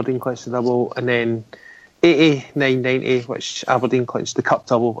 which Aberdeen clinched the double, and then 89-90, which Aberdeen clinched the cup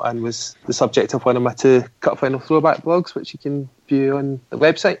double and was the subject of one of my 2 cup final throwback blogs, which you can view on the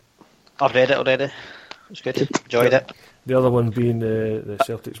website. I've read it already. It's good. Enjoyed it. The other one being the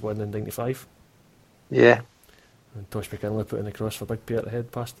Celtics win in 95. Yeah. And Tosh McKinley putting the cross for Big P at the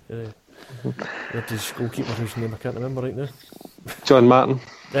head past his goalkeeper, whose name I can't remember right now. John Martin.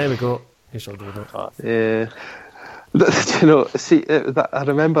 There we go. He sure did that. Yeah. You know, see, I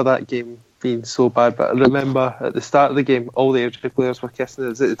remember that game being so bad, but I remember at the start of the game, all the Airdrie players were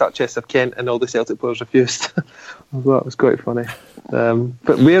kissing the Duchess of Kent, and all the Celtic players refused. I thought it was quite funny.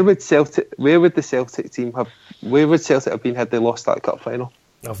 But where would the Celtic team have? Where would Celtic have been had they lost that cup final?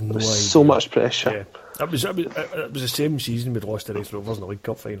 I've no idea. So much pressure. Yeah. It was the same season we'd lost the Raith Rovers in the League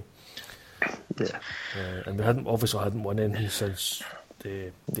Cup final. Yeah. And we hadn't won anything since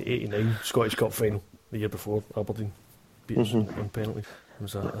the 89 Scottish Cup final the year before. Aberdeen beat us on penalties. It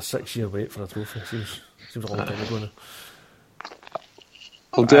was a 6-year wait for a trophy. Seems a long time ago now.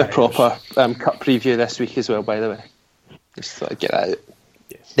 I'll do a proper cup preview this week as well, by the way. Just thought I'd get that out.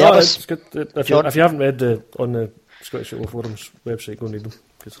 Yeah. No, it's good. If you haven't read on the Scottish Football Forum's website, go and read them,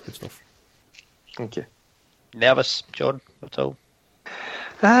 because it's good stuff. Thank you. Nervous, John, at all?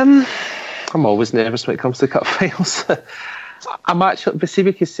 I'm always nervous when it comes to cup finals. I'm actually, but see,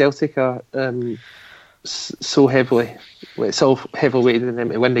 because Celtic are so heavily, it's all heavily weighted in them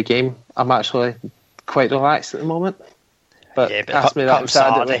to win the game, I'm actually quite relaxed at the moment. But ask me that on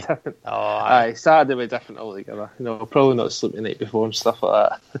Saturday. Different. Aye, Saturday will be different altogether. You know, I'll probably not sleep the night before and stuff like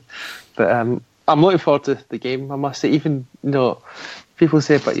that. But I'm looking forward to the game, I must say. Even, people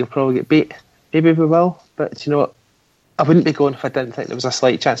say, but you'll probably get beat. Maybe we will, but you know what? I wouldn't be going if I didn't think there was a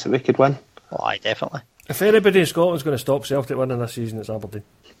slight chance that we could win. Oh, aye, definitely. If anybody in Scotland's going to stop Celtic winning this season, it's Aberdeen.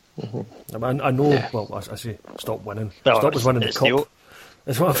 Mm-hmm. I know, well, I say stop winning. Well, stop us winning the cup.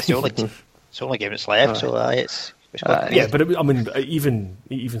 It's the only game that's left, so it's yeah, but even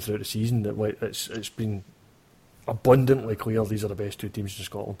throughout the season, it's been abundantly clear these are the best 2 teams in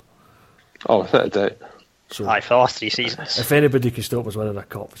Scotland. Oh, without a doubt. So, for the last 3 seasons. If anybody can stop us winning a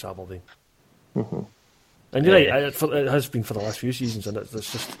cup, it's Aberdeen. Mm-hmm. And you're right, it has been for the last few seasons, and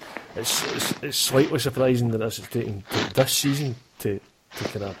it's slightly surprising that it's taking this season to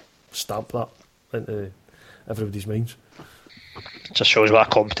kind of stamp that into everybody's minds. It just shows what a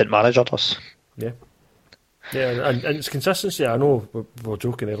competent manager does. Yeah. Yeah, and it's consistency. I know we were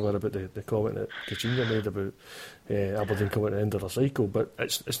joking earlier about the comment that Kacinga made about Aberdeen coming to the end of the cycle, but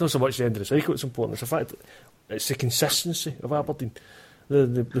it's not so much the end of the cycle that's important, it's the fact that it's the consistency of Aberdeen.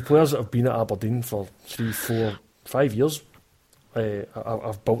 The players that have been at Aberdeen for 3, 4, 5 years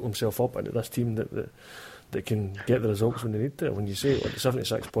have built themselves up into this team that can get the results when they need to. When you say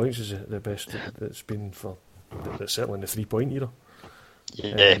 76 points is the best that's been for certainly in the 3-point era.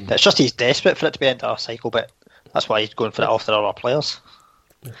 Yeah, it's just he's desperate for it to be end of a cycle, but that's why he's going for it after other players.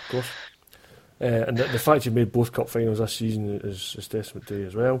 Yeah, of course. And the fact you made both cup finals this season is testament to you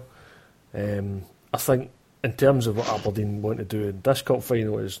as well. I think in terms of what Aberdeen want to do in this cup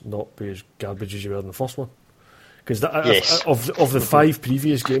final is not be as garbage as you were in the first one. Because of the 5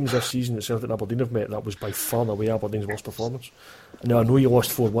 previous games this season that Celtic and Aberdeen have met, that was by far and away Aberdeen's worst performance. Now, I know you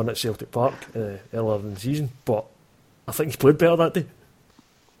lost 4-1 at Celtic Park earlier in the season, but I think you played better that day.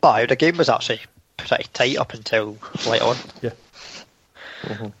 But the game was actually pretty tight up until late on. Yeah.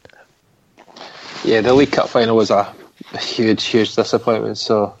 Mm-hmm. Yeah, the League Cup final was a huge disappointment.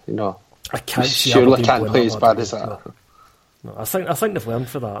 So I can't surely can't play as bad as that. No, I think they've learned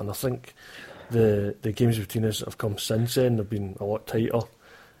for that, and I think the games between us that have come since then have been a lot tighter.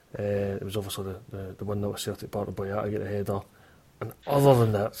 It was obviously the one that was Celtic Park, the Boyata get a header, and other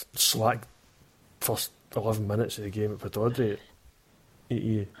than that slack first 11 minutes of the game at Pittodrie,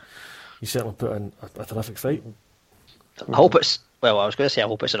 he certainly put in a terrific fight. I hope it's I was going to say I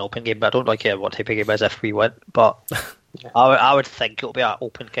hope it's an open game, but I don't care what type of game it is if we win. But I would think it'll be an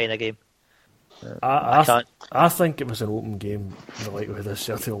open kind of game. I think if it's an open game, the likelihood is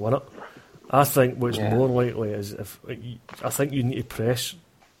Celtic will win it. I think what's more likely is I think you need to press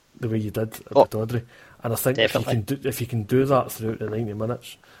the way you did at Pittodrie, and I think if you can do that throughout the 90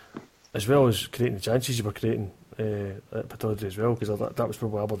 minutes, as well as creating the chances you were creating at Pittodrie as well, because that was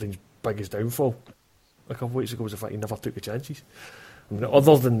probably Aberdeen's biggest downfall a couple of weeks ago, was the fact he never took the chances. I mean,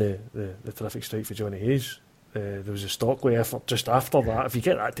 other than the terrific strike for Johnny Hayes, there was a Stockley effort just after that. If you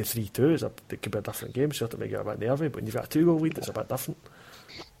get that to 3-2, it could be a different game. Celtic may get a bit nervy, but when you've got a 2-goal lead, it's a bit different.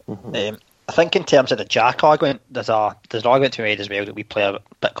 Mm-hmm. I think in terms of the Jack argument, there's an argument to be made as well that we play a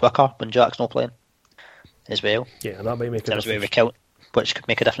bit quicker when Jack's not playing as well. Yeah, and that might make a difference. We count, which could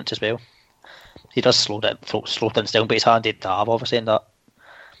make a difference as well. He does slow things down, but he's handy to have, obviously, in that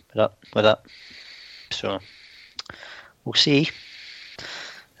with it. So we'll see.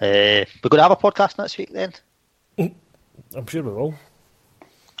 We're going to have a podcast next week then. I'm sure we will.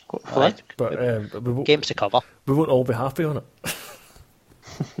 Right. But we games to cover. We won't all be happy on it.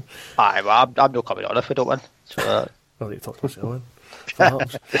 Aye, well, I'm not coming on if we don't win. So, I'll need to talk to myself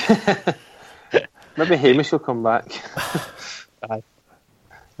then. Maybe Hamish will come back. Aye.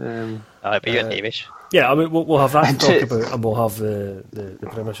 But you and Hamish. Yeah, I mean, we'll have that to talk about, and we'll have the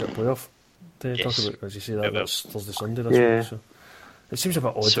Premiership playoff to talk about, as you say, that's Thursday, Sunday this week. So it seems a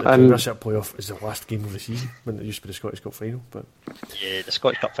bit odd that the Premiership playoff is the last game of the season when it used to be the Scottish Cup final. But yeah, the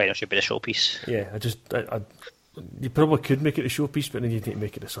Scottish Cup final should be the showpiece. Yeah, you probably could make it the showpiece, but then you need to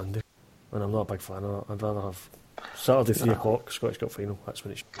make it the Sunday, and I'm not a big fan of that. I'd rather have Saturday 3 o'clock Scottish Cup final. That's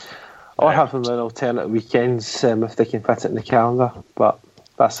when it's. Or have them on alternate weekends if they can fit it in the calendar, but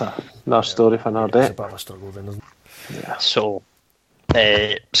that's another story for another day. It's a bit of a struggle then, isn't it? Yeah. So,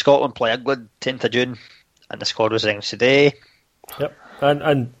 Scotland play England 10th of June, and the squad was announced today. Yep,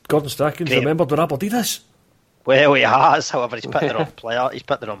 and Gordon Strachan's remembered where Aberdeen is. Well, he has. However, he's picked the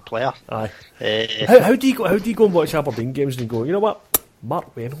wrong player. Aye. How do you go and watch Aberdeen games and go, you know what? Mark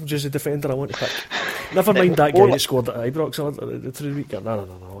Reynolds is the defender I want to pick. Never mind that guy that scored at Ibrox through the weekend.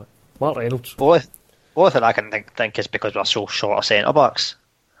 No. Mark Reynolds. Only thing I can think is because we're so short of centre backs.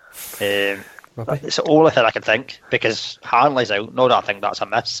 It's the only thing I can think, because Hanley's out. No, I think that's a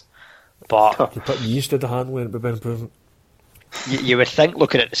miss. But you put me instead of Hanley and it would be an improvement. You would think,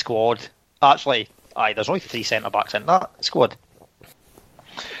 looking at the squad, actually, there's only 3 centre backs in that squad.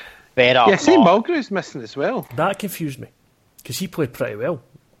 See, Mulgrew's missing as well. That confused me, because he played pretty well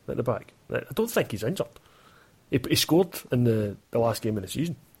at the back. I don't think he's injured. He scored in the last game of the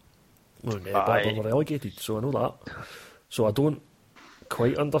season. Blackburn were relegated, so I know that. So I don't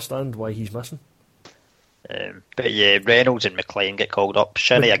quite understand why he's missing. But yeah, Reynolds and McLean get called up.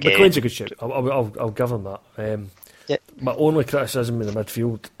 Shinnie again. McLean's a good shout. I'll give him that. My only criticism in the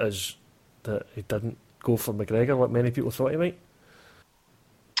midfield is that he didn't go for McGregor like many people thought he might.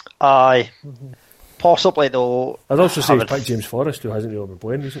 Aye. Possibly though. I'd also say he's picked James Forrest, who hasn't really been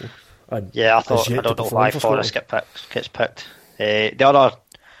playing recently. I don't know why Forrest gets picked. The other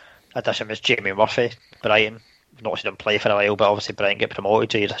addition was Jamie Murphy, Brighton. I've not seen him play for a while, but obviously Brighton get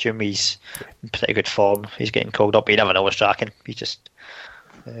promoted, so you'd assume he's in pretty good form. He's getting called up, but you never know with Strachan. He's just...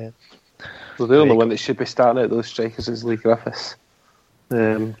 Well, the only one that should be starting out those strikers is Lee Griffiths.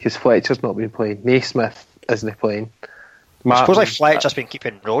 Because Fletcher's not been playing. Naismith isn't playing. I suppose like Fletcher's been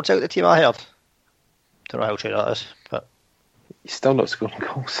keeping Rhodes out of the team, I heard. Don't know how true that is, but... He's still not scoring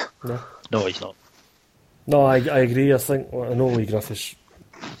goals. No, he's not. No, I agree. I know Lee Griffiths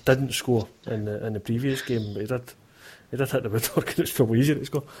didn't score in the previous game, but he did hit the woodwork, and it's probably easier to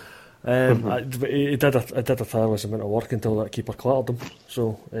score. He did a tireless amount of work until that keeper clattered him.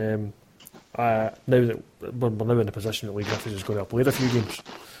 So now that we're now in the position that Lee Griffiths is going to have played a few games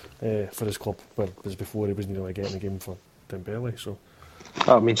for his club, whereas before he wasn't really getting a game for Dembele. So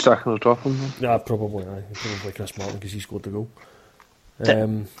That means Strachan will drop him then. Yeah, probably Chris Martin because he scored the goal. I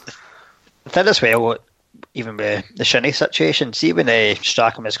think as well, even with the Shinnie situation, see when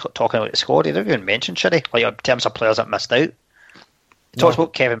Strachan was talking about the squad, he didn't even mention Shinnie, like in terms of players that missed out. He talks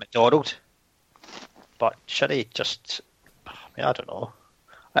about Kevin McDonald, but Shinnie just, I don't know.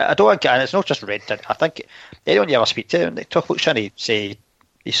 I don't get, and it's not just Red. I think anyone you ever speak to, when they talk about Shinnie, say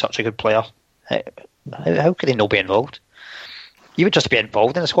he's such a good player. How could he not be involved? Even just to be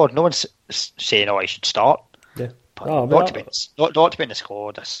involved in the squad, no one's saying, "Oh, he should start." Yeah, not to be in the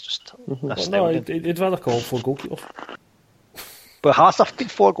squad. That's just astounding. No, he'd rather call 4 goalkeepers. But has there been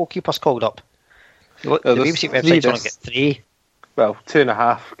 4 goalkeepers called up? The BBC website's only got 3. Well,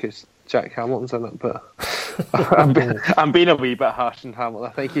 2.5 because Jack Hamilton's in it, but I'm being a wee bit harsh on Hamilton.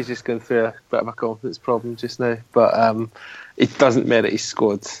 I think he's just going through a bit of a confidence problem just now, but it doesn't merit his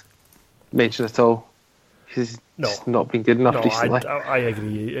squad mention at all. He's not been good enough recently. I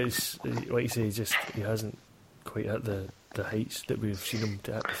agree. It's like you say, he hasn't quite hit the heights that we've seen him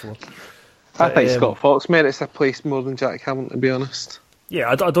hit before. I think Scott Fox merits a place more than Jack Hamilton, to be honest. Yeah,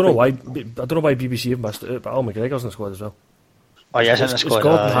 I don't know why. I don't know why BBC have missed it out, but Al McGregor's in the squad as well. Oh yes, in the squad. It's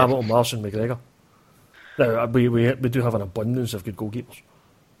Gordon, Hamilton, Marshall, McGregor. Now we do have an abundance of good goalkeepers,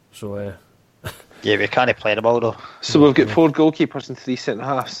 so. Yeah, we can't play them all though. So we've got 4 goalkeepers and 3 centre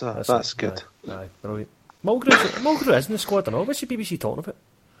halves. So that's good. Aye, brilliant. Mulgrew is in the squad, I know. What's the BBC talking about?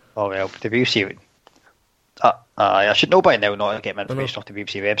 Oh well, the BBC. I should know by now not to get my information off the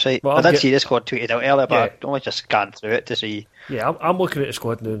BBC website. Well, I did see the squad tweeted out earlier, but I only just scanned through it to see. Yeah, I'm looking at the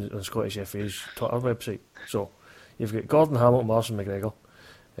squad now on the Scottish FA's Twitter website. So you've got Gordon, Hamilton, Marshall, McGregor.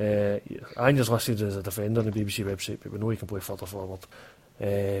 Anger's listed as a defender on the BBC website, but we know he can play further forward.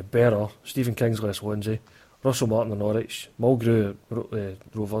 Berra, Stephen Kingsley, Swansea, Russell Martin, Norwich, Mulgrew,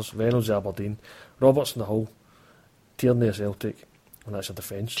 Rovers, Reynolds, Aberdeen, Robertson, Hull, Tierney, Celtic, and that's a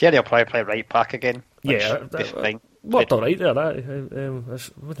defence. Tierney will probably play right back again. Yeah, worked alright there.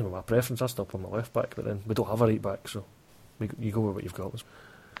 That wasn't my preference. I still play my left back, but then we don't have a right back, so you go with what you've got.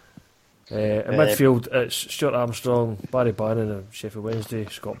 In midfield, it's Stuart Armstrong, Barry Bannon of Sheffield Wednesday,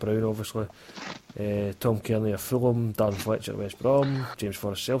 Scott Brown obviously, Tom Kearney of Fulham, Dan Fletcher at West Brom, James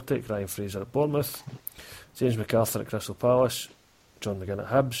Forrest Celtic, Ryan Fraser at Bournemouth, James MacArthur at Crystal Palace, John McGinn at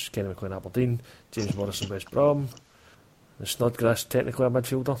Hibs, Kenny McLean Aberdeen, James Morrison West Brom, and Snodgrass technically a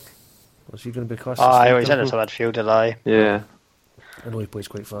midfielder. Was he going to be classed? He's in as a midfielder, aye. Yeah. I know he plays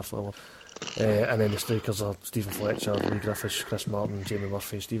quite far forward. And then the strikers are Stephen Fletcher, Lee Griffiths, Chris Martin, Jamie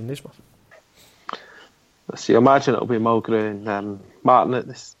Murphy, and Stephen Naismith. Let's see, imagine it'll be Mulgrew and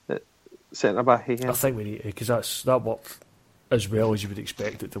Martin at centre back again. I think we need to, because that worked as well as you would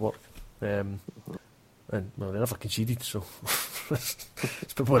expect it to work. And well, they never conceded, so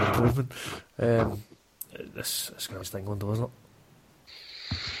it's been one improvement. It's against England, though, isn't it?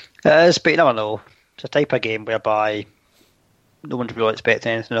 It is, but you never know. It's a type of game whereby no one's really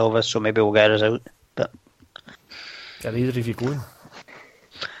expecting anything of us, so maybe we'll get a result. But are either of you going?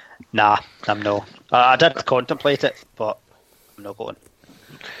 Nah, I'm no. I did contemplate it, but I'm not going.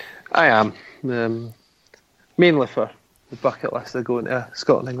 I am. Mainly for the bucket list of going to a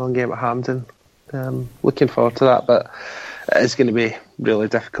Scotland-England game at Hampden. Looking forward to that, but it is going to be really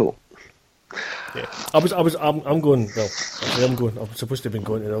difficult. Yeah, I'm going. Well, I'm going. I'm supposed to have been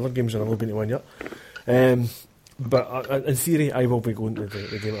going to the other games, and I've not been to one yet. But in theory, I will be going to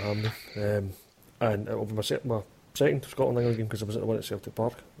the game at Hampden, and it will be my second Scotland England game because I was at the one at Celtic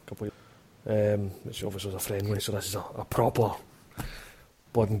Park a couple of years. Which obviously was a friendly, so this is a proper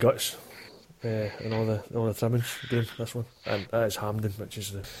blood and guts and all the trimmings game. This one, and that is Hampden, which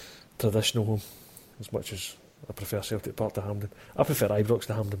is the traditional home, as much as I prefer Celtic Park to Hampden. I prefer Ibrox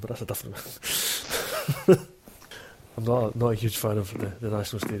to Hampden, but that's a different one. I'm not a huge fan of the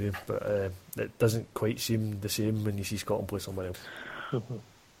National Stadium, but it doesn't quite seem the same when you see Scotland play somewhere else. Mm-hmm.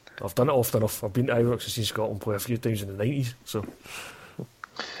 I've done it often enough. I've been to Ibrox and seen Scotland play a few times in the 90s, so...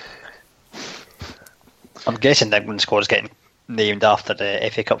 I'm guessing the England squad's getting named after the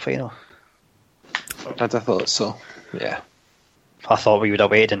FA Cup final. I'd have thought so, yeah. I thought we would have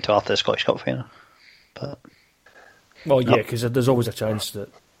waited until after the Scottish Cup final. But well, yeah, because there's always a chance that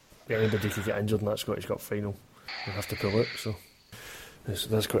anybody could get injured in that Scottish Cup final and have to pull out, so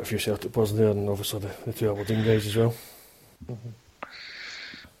there's quite a few Celtic players there, and obviously the two Aberdeen guys as well. Mm-hmm.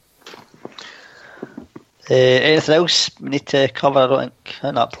 Anything else we need to cover? I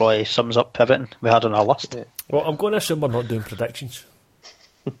think that probably sums up everything we had on our list. Yeah. Well, I'm going to assume we're not doing predictions.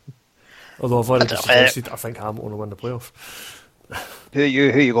 Although I've already suggested I think Hamilton will win the playoff. Who are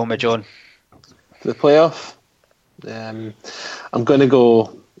you going with, John? The playoff? I'm going to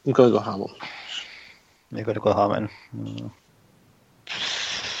go Hamilton. You're going to go Hamilton.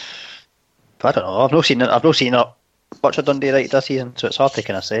 I don't know. I've not seen it much of Dundee right this season, so it's hard to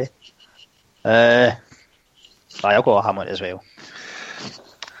kind of say. I'll go Hamlet as well.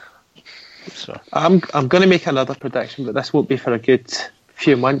 So I'm going to make another prediction, but this won't be for a good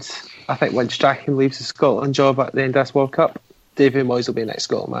few months. I think when Strachan leaves the Scotland job at the end of this World Cup, David Moyes will be next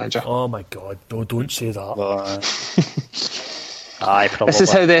Scotland manager. Oh my God! No, don't say that. Aye, probably. This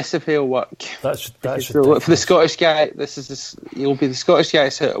is how the SFA will work. That's for the Scottish guy. He'll be the Scottish guy.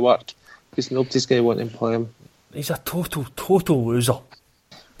 That's how it'll work because nobody's going to want to employ him. He's a total loser.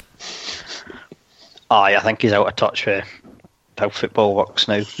 Aye, I think he's out of touch with how football works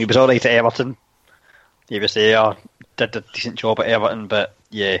now. He was alright at Everton. He was there, did a decent job at Everton, but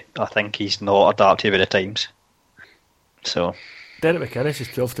yeah, I think he's not adapted with the times. So Derek McInnes is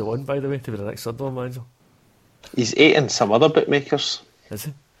 12-1, by the way, to be the next Sunderland manager. He's 8 in some other bookmakers. Is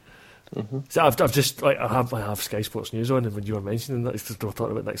he? Mm-hmm. So I've just I have Sky Sports News on, and when you were mentioning that, they were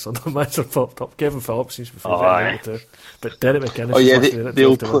talking about next Sunderland manager popped up. Kevin Phillips seems to be favourite too, but Derek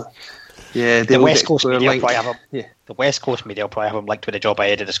McInnes. The West Coast media probably have him. Yeah. The West Coast media probably have him linked with the job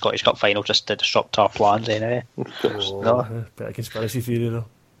ahead of the Scottish Cup final just to disrupt our plans anyway. Bit of conspiracy theory though.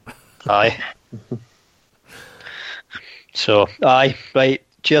 Aye. So, right.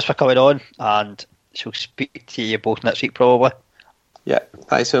 Cheers for coming on, and she'll speak to you both next week probably. Yeah,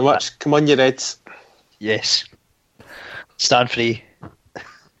 thanks very much. Come on, you Reds. Yes. Stand free.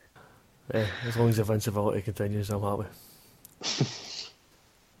 As long as the invincibility continues, I'm happy.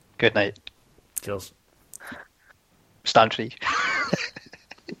 Good night. Cheers. Stand free.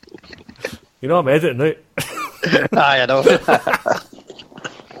 You know I'm editing, right? Aye, I know.